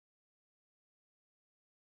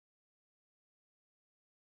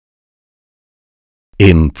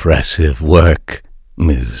Impressive work,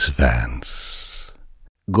 Miss Vance.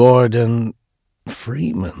 Gordon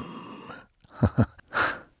Freeman.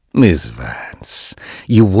 Miss Vance,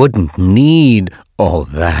 you wouldn't need all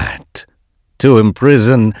that to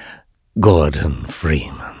imprison Gordon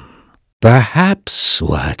Freeman. Perhaps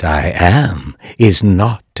what I am is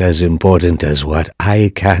not as important as what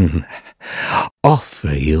I can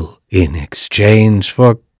offer you in exchange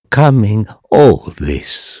for coming all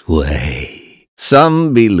this way.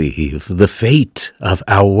 Some believe the fate of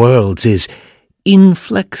our worlds is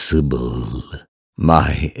inflexible.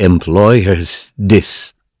 My employers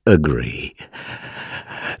disagree.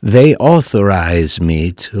 They authorize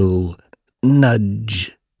me to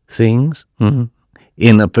nudge things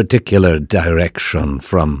in a particular direction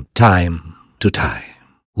from time to time.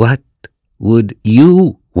 What would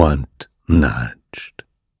you want nudged,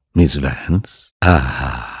 Miss Vance?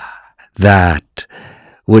 That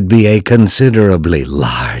would be a considerably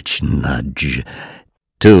large nudge.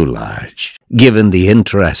 Too large, given the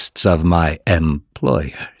interests of my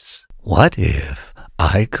employers. What if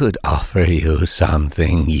I could offer you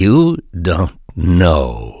something you don't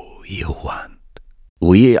know you want?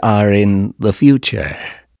 We are in the future.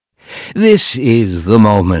 This is the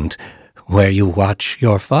moment where you watch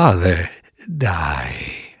your father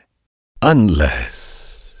die.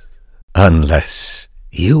 Unless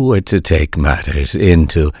you were to take matters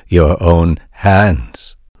into your own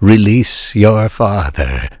hands. Release your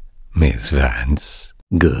father, Miss Vance.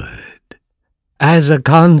 Good. As a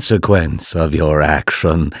consequence of your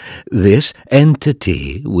action, this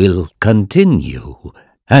entity will continue,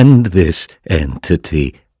 and this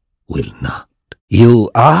entity will not.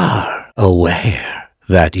 You are aware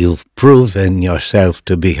that you've proven yourself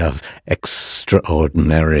to be of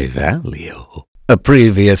extraordinary value. A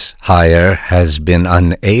previous hire has been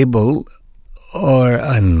unable or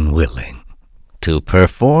unwilling to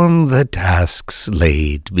perform the tasks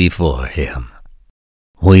laid before him.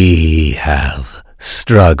 We have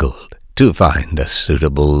struggled to find a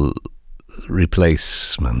suitable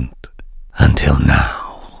replacement until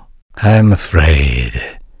now. I'm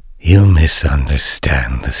afraid you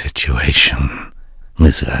misunderstand the situation,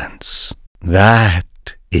 Miss Vance.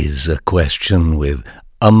 That is a question with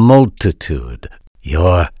a multitude.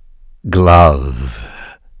 Your glove,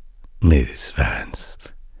 Miss Vance.